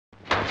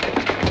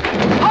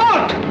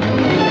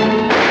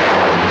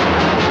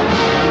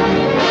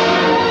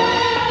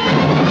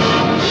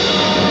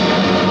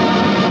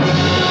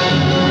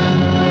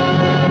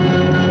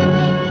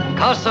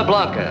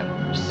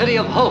city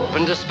of hope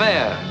and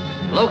despair,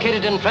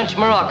 located in French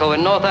Morocco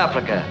in North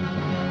Africa.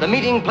 The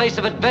meeting place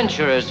of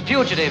adventurers,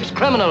 fugitives,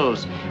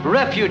 criminals,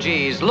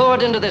 refugees,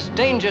 lured into this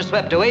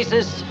danger-swept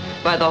oasis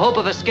by the hope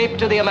of escape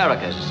to the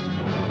Americas.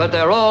 But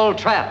they're all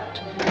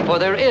trapped, for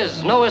there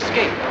is no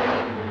escape.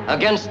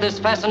 Against this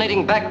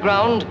fascinating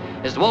background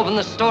is woven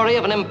the story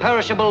of an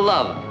imperishable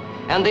love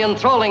and the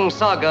enthralling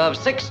saga of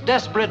 6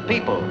 desperate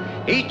people,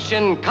 each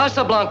in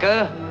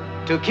Casablanca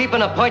to keep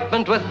an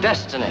appointment with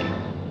destiny.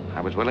 I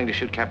was willing to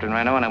shoot Captain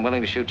Reno, and I'm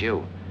willing to shoot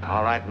you.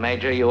 All right,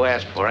 Major, you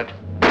asked for it.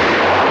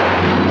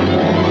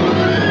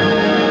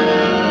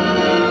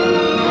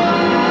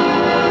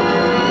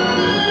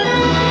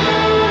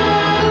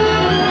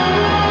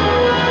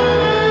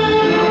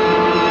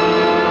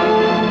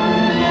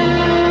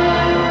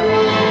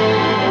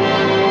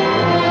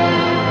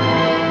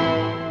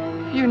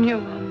 You knew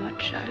how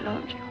much I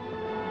love you.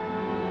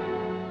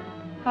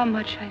 How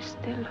much I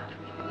still love you.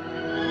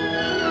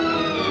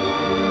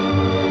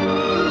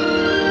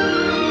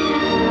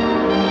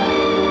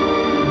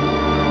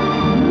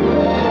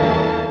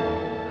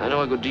 I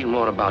know a good deal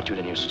more about you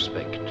than you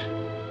suspect.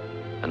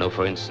 I know,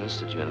 for instance,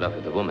 that you're in love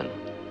with a woman.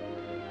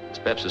 It's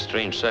perhaps a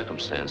strange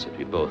circumstance that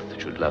we both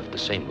should love the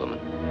same woman.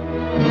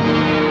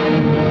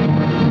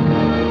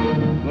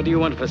 What do you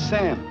want for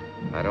Sam?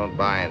 I don't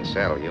buy and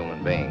sell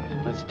human beings.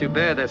 That's too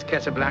bad. That's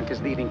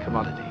Casablanca's leading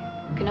commodity.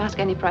 You can ask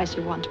any price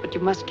you want, but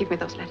you must give me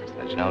those letters.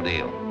 That's no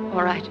deal.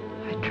 All right.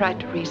 I tried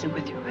to reason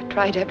with you. I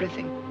tried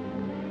everything.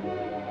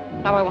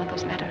 Now I want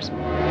those letters.